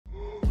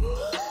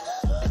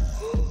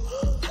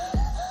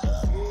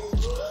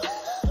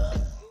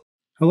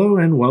Hello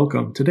and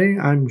welcome. Today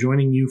I'm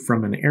joining you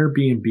from an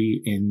Airbnb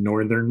in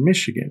northern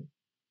Michigan.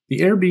 The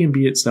Airbnb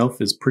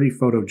itself is pretty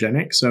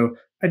photogenic, so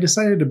I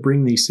decided to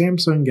bring the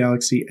Samsung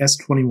Galaxy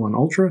S21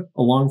 Ultra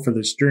along for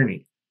this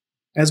journey.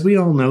 As we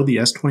all know, the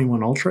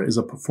S21 Ultra is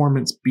a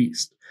performance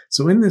beast,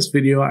 so in this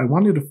video I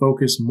wanted to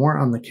focus more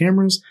on the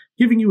cameras,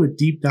 giving you a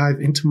deep dive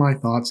into my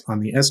thoughts on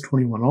the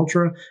S21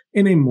 Ultra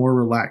in a more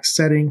relaxed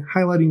setting,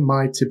 highlighting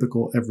my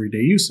typical everyday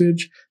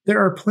usage. There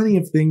are plenty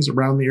of things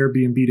around the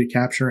Airbnb to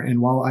capture,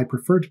 and while I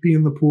prefer to be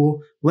in the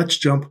pool, let's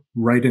jump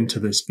right into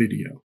this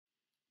video.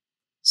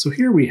 So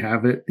here we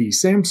have it, the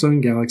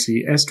Samsung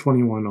Galaxy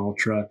S21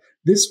 Ultra.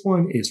 This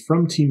one is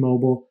from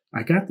T-Mobile.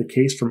 I got the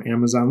case from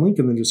Amazon, link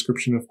in the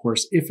description of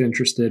course if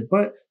interested,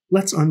 but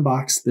let's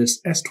unbox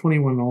this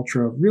S21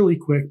 Ultra really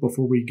quick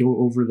before we go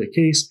over the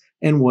case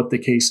and what the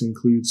case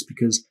includes,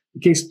 because the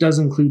case does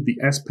include the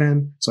S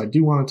Pen, so I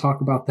do want to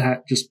talk about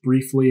that just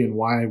briefly and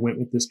why I went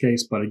with this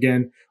case. But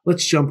again,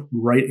 let's jump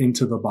right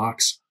into the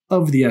box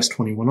of the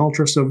S21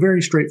 Ultra. So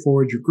very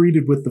straightforward, you're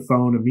greeted with the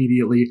phone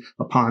immediately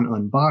upon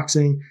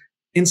unboxing.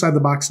 Inside the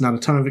box, not a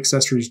ton of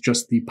accessories,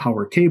 just the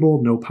power cable,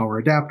 no power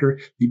adapter.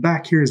 The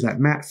back here is that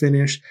matte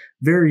finish,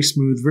 very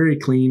smooth, very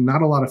clean,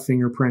 not a lot of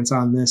fingerprints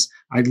on this.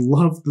 I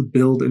love the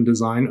build and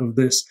design of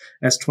this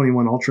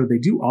S21 Ultra. They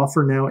do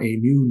offer now a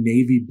new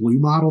navy blue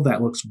model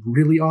that looks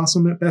really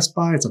awesome at Best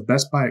Buy. It's a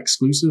Best Buy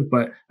exclusive,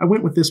 but I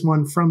went with this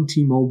one from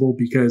T-Mobile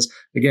because,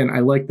 again, I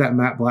like that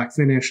matte black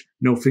finish,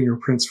 no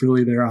fingerprints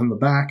really there on the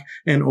back,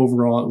 and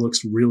overall it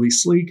looks really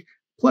sleek.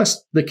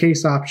 Plus, the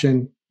case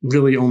option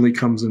really only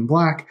comes in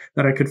black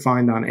that I could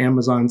find on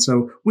Amazon.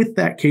 So with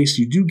that case,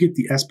 you do get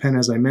the S Pen,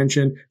 as I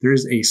mentioned. There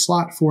is a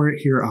slot for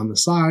it here on the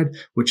side,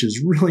 which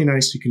is really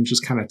nice. You can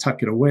just kind of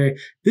tuck it away.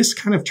 This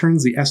kind of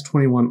turns the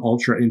S21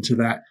 Ultra into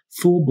that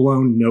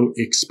full-blown note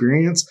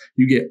experience.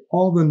 You get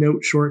all the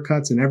note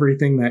shortcuts and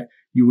everything that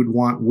you would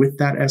want with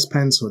that S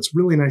Pen. So it's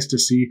really nice to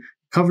see.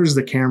 Covers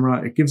the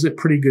camera. It gives it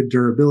pretty good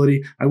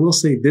durability. I will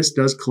say this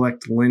does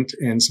collect lint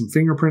and some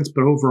fingerprints,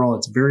 but overall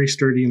it's very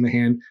sturdy in the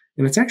hand,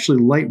 and it's actually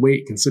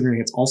lightweight considering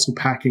it's also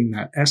packing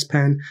that S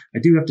Pen. I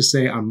do have to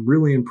say I'm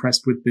really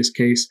impressed with this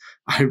case.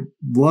 I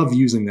love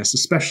using this,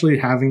 especially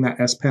having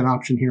that S Pen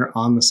option here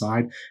on the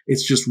side.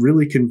 It's just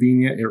really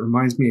convenient. It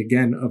reminds me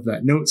again of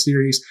that Note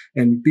series,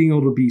 and being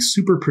able to be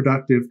super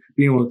productive,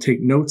 being able to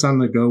take notes on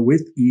the go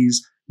with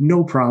ease,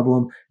 no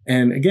problem.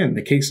 And again,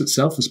 the case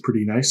itself is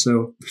pretty nice,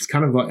 so it's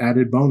kind of an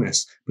added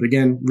bonus. But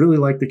again, really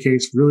like the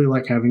case, really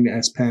like having the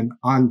S Pen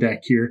on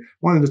deck here.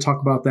 Wanted to talk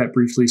about that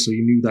briefly so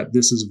you knew that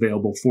this is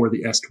available for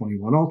the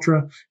S21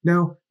 Ultra.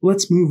 Now,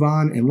 let's move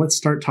on and let's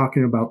start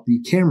talking about the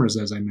cameras,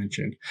 as I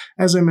mentioned.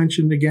 As I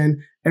mentioned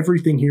again,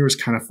 everything here is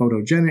kind of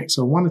photogenic,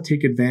 so I want to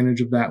take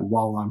advantage of that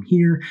while I'm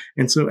here.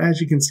 And so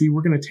as you can see,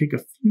 we're going to take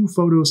a few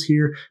photos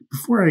here.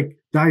 Before I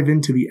dive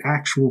into the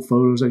actual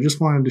photos, I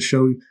just wanted to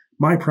show you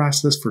my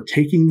process for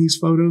taking these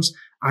photos.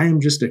 I am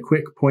just a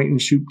quick point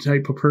and shoot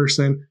type of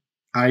person.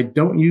 I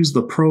don't use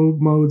the pro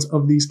modes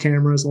of these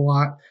cameras a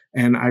lot,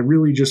 and I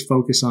really just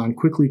focus on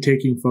quickly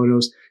taking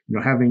photos. You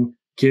know, having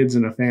kids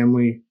and a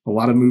family, a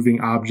lot of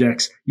moving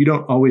objects, you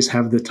don't always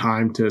have the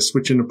time to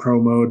switch into pro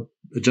mode,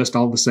 adjust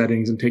all the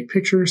settings and take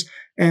pictures.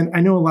 And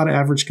I know a lot of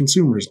average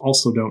consumers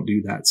also don't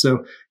do that.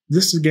 So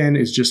this again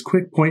is just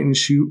quick point and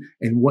shoot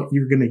and what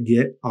you're going to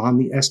get on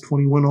the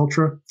S21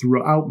 Ultra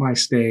throughout my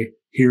stay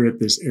here at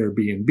this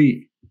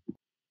Airbnb.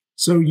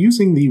 So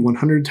using the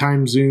 100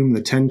 times zoom,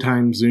 the 10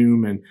 times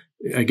zoom, and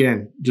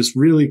again, just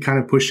really kind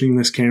of pushing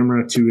this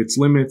camera to its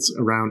limits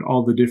around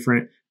all the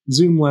different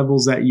zoom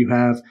levels that you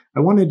have, I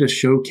wanted to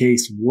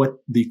showcase what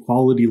the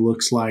quality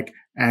looks like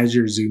as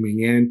you're zooming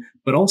in,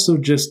 but also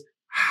just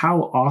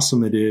how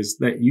awesome it is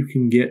that you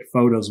can get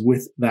photos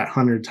with that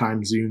 100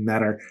 times zoom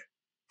that are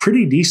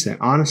pretty decent.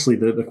 Honestly,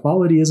 the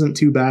quality isn't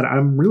too bad.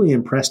 I'm really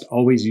impressed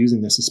always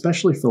using this,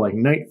 especially for like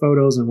night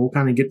photos, and we'll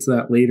kind of get to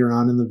that later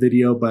on in the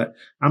video, but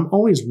I'm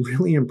always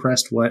really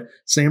impressed what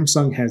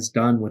Samsung has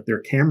done with their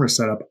camera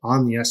setup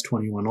on the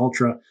S21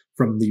 Ultra,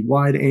 from the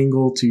wide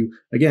angle to,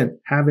 again,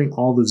 having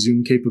all the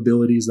zoom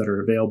capabilities that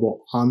are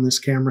available on this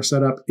camera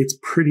setup. It's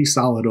pretty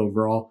solid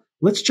overall.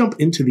 Let's jump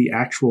into the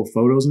actual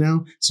photos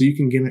now so you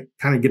can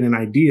kind of get an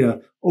idea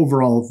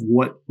overall of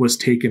what was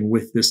taken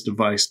with this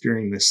device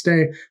during this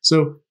stay.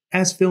 So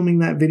as filming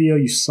that video,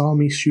 you saw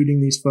me shooting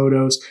these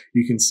photos.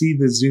 You can see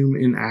the zoom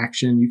in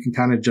action. You can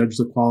kind of judge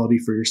the quality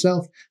for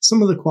yourself.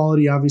 Some of the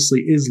quality obviously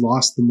is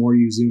lost the more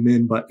you zoom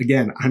in, but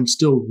again, I'm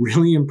still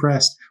really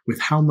impressed with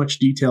how much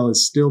detail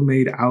is still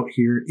made out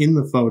here in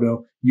the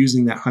photo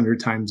using that 100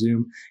 times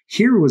zoom.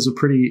 Here was a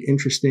pretty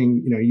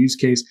interesting, use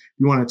case.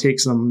 You want to take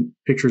some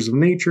pictures of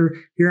nature.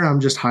 Here I'm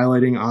just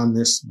highlighting on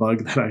this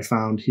bug that I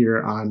found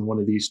here on one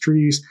of these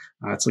trees.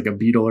 It's like a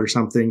beetle or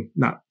something.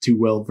 Not too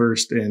well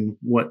versed in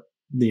what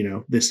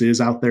this is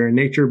out there in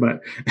nature,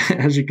 but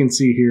as you can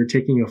see here,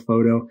 taking a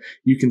photo,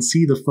 you can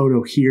see the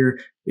photo here.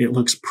 It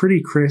looks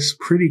pretty crisp,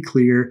 pretty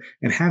clear,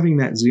 and having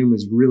that zoom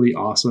is really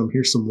awesome.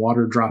 Here's some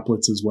water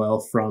droplets as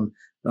well from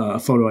a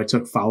photo I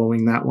took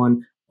following that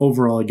one.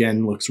 Overall,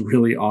 again, looks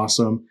really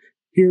awesome.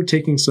 here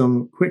taking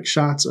some quick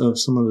shots of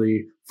some of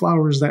the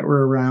flowers that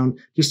were around,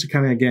 just to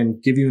kind of, again,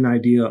 give you an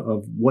idea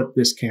of what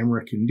this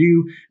camera can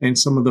do and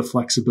some of the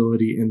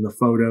flexibility in the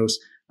photos.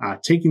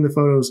 Taking the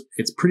photos,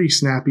 it's pretty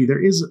snappy.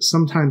 There is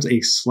sometimes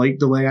a slight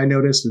delay I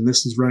noticed, and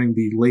this is running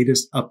the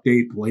latest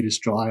update, the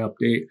latest July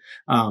update.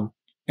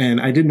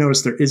 And I did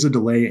notice there is a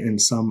delay in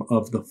some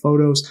of the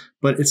photos,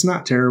 but it's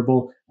not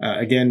terrible.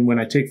 Again, when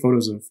I take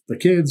photos of the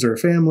kids or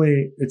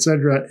family,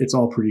 etc., it's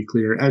all pretty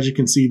clear. As you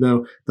can see,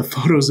 though, the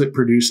photos it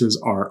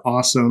produces are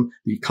awesome.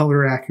 The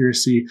color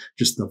accuracy,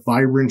 just the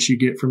vibrance you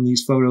get from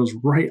these photos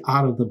right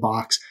out of the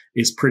box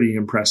is pretty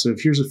impressive.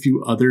 Here's a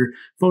few other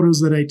photos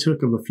that I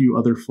took of a few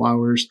other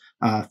flowers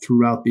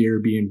throughout the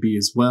Airbnb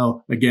as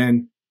well.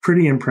 Again,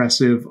 pretty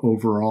impressive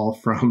overall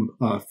from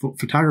a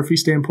photography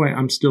standpoint.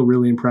 I'm still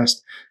really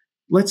impressed.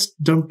 Let's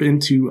jump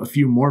into a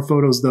few more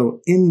photos,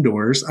 though,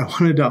 indoors. I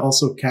wanted to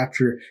also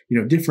capture,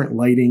 different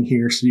lighting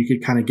here so you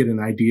could kind of get an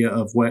idea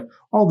of what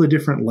all the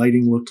different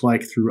lighting looked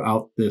like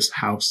throughout this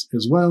house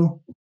as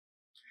well.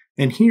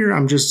 And here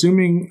I'm just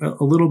zooming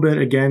a little bit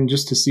again,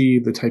 just to see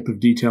the type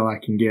of detail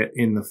I can get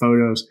in the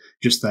photos.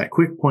 Just that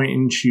quick point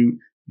and shoot.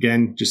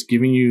 Again, just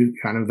giving you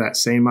kind of that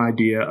same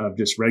idea of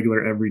just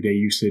regular everyday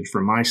usage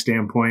from my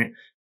standpoint,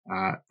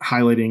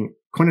 highlighting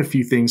quite a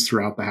few things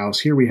throughout the house.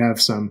 Here we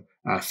have some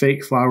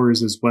fake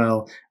flowers as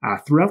well.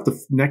 Throughout the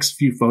next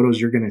few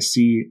photos, you're going to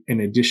see, in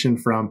addition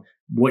from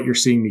what you're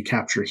seeing me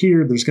capture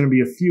here, there's going to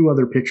be a few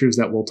other pictures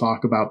that we'll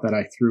talk about that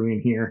I threw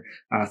in here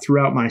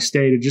throughout my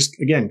stay to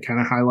just, again, kind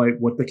of highlight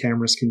what the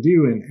cameras can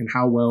do and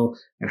how well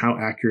and how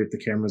accurate the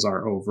cameras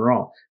are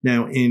overall.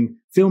 Now, in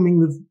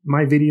filming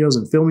my videos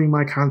and filming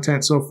my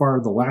content so far,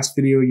 the last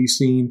video you've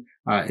seen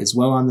as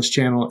well on this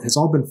channel has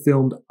all been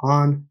filmed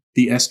on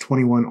the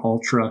S21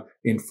 Ultra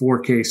in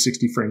 4K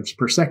 60 frames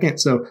per second.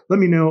 So let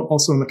me know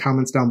also in the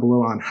comments down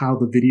below on how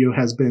the video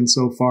has been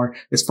so far.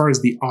 As far as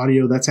the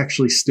audio, that's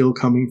actually still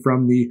coming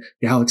from the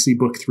Galaxy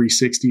Book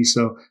 360.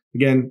 So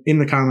again, in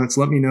the comments,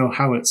 let me know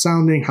how it's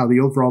sounding, how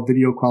the overall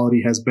video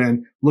quality has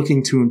been,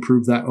 looking to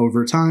improve that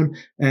over time.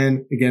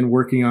 And again,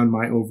 working on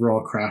my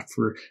overall craft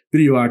for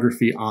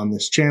videography on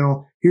this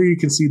channel. Here you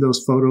can see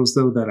those photos,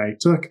 though, that I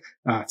took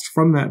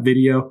from that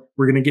video.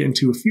 We're going to get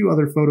into a few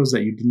other photos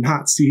that you did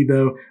not see,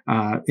 though,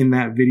 in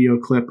that video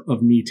clip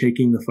of me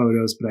taking the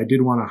photos, but I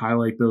did want to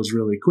highlight those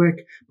really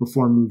quick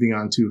before moving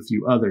on to a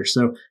few others.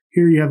 So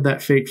here you have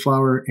that fake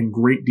flower in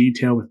great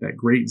detail with that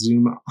great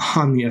zoom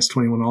on the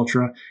S21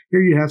 Ultra.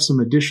 Here you have some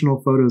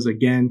additional photos,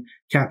 again,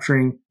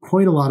 capturing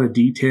quite a lot of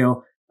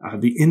detail.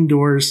 The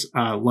indoors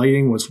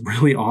lighting was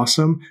really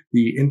awesome.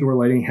 The indoor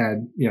lighting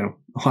had,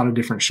 a lot of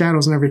different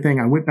shadows and everything.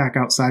 I went back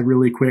outside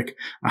really quick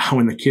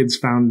when the kids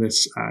found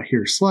this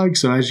here slug.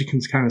 So as you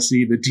can kind of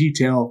see the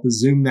detail, the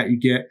zoom that you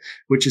get,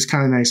 which is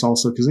kind of nice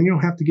also, because then you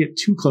don't have to get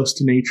too close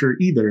to nature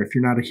either if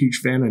you're not a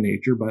huge fan of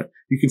nature, but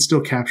you can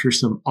still capture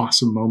some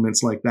awesome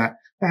moments like that.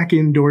 Back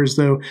indoors,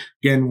 though,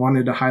 again,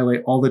 wanted to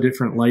highlight all the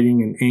different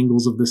lighting and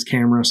angles of this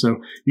camera. So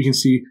you can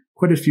see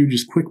quite a few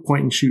just quick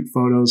point and shoot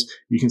photos.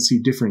 You can see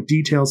different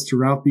details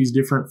throughout these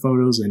different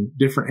photos and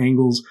different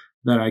angles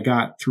that I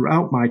got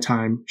throughout my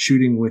time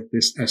shooting with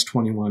this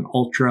S21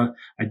 Ultra.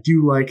 I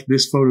do like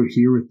this photo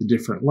here with the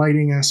different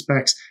lighting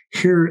aspects.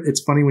 Here,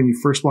 it's funny when you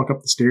first walk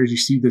up the stairs, you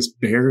see this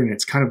bear and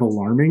it's kind of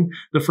alarming.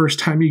 The first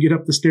time you get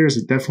up the stairs,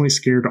 it definitely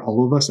scared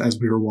all of us as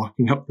we were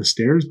walking up the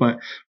stairs, but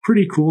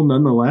pretty cool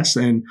nonetheless.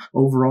 And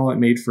overall, it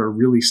made for a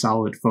really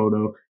solid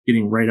photo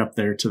getting right up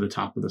there to the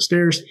top of the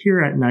stairs. Here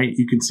at night,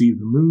 you can see the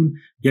moon.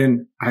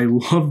 Again, I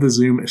love the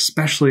zoom,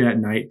 especially at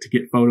night, to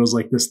get photos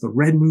like this. The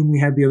red moon we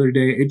had the other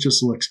day, it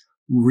just looks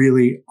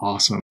really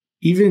awesome.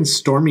 Even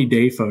stormy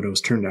day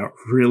photos turned out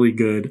really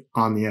good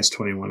on the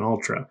S21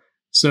 Ultra.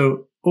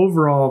 So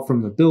overall,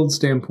 from the build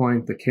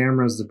standpoint, the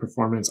cameras, the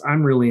performance,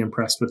 I'm really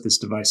impressed with this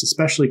device,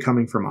 especially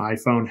coming from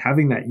iPhone.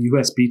 Having that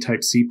USB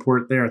Type-C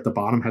port there at the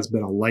bottom has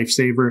been a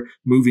lifesaver,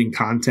 moving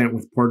content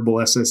with portable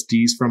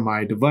SSDs from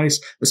my device,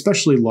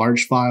 especially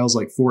large files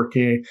like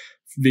 4K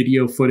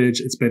video footage.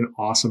 It's been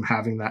awesome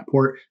having that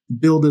port. The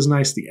build is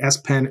nice. The S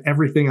Pen,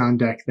 everything on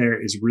deck there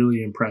is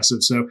really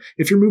impressive. So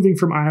if you're moving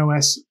from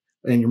iOS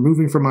and you're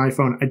moving from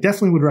iPhone, I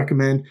definitely would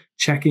recommend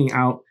checking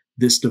out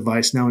this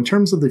device. Now, in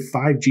terms of the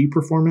 5G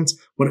performance,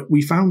 what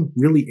we found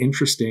really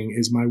interesting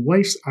is my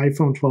wife's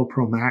iPhone 12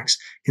 Pro Max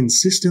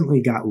consistently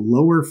got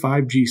lower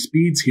 5G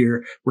speeds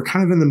here. We're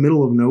kind of in the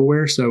middle of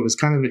nowhere, so it was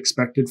kind of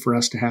expected for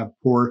us to have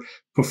poor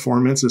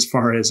performance as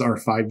far as our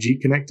 5G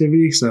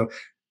connectivity. So,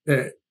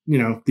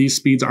 these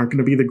speeds aren't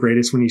going to be the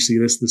greatest when you see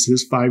this. This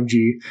is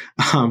 5G.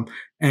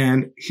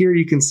 And here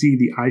you can see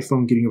the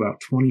iPhone getting about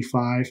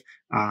 25.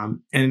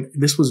 And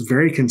this was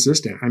very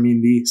consistent. I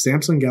mean, the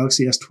Samsung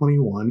Galaxy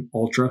S21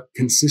 Ultra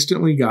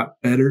consistently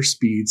got better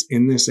speeds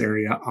in this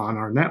area on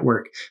our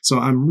network. So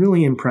I'm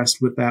really impressed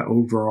with that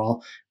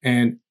overall.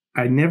 And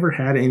I never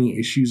had any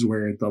issues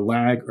where the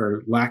lag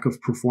or lack of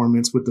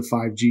performance with the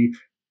 5G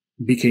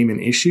became an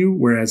issue,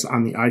 whereas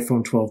on the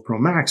iPhone 12 Pro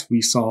Max,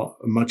 we saw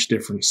a much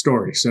different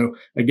story. So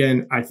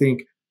again, I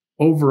think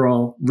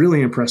Overall,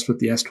 really impressed with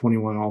the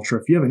S21 Ultra.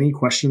 If you have any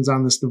questions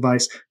on this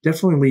device,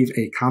 definitely leave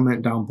a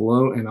comment down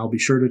below and I'll be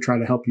sure to try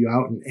to help you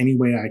out in any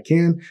way I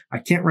can. I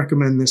can't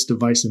recommend this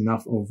device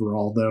enough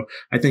overall though.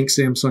 I think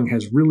Samsung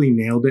has really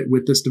nailed it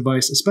with this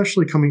device,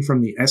 especially coming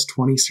from the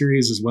S20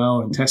 series as well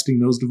and testing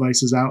those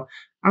devices out.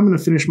 I'm going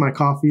to finish my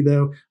coffee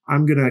though.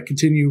 I'm going to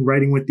continue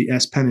writing with the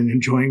S Pen and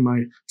enjoying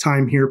my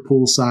time here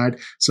poolside.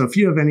 So if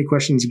you have any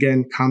questions,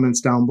 again,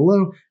 comments down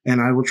below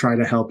and I will try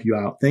to help you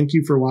out. Thank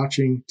you for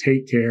watching.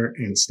 Take care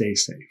and stay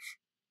safe.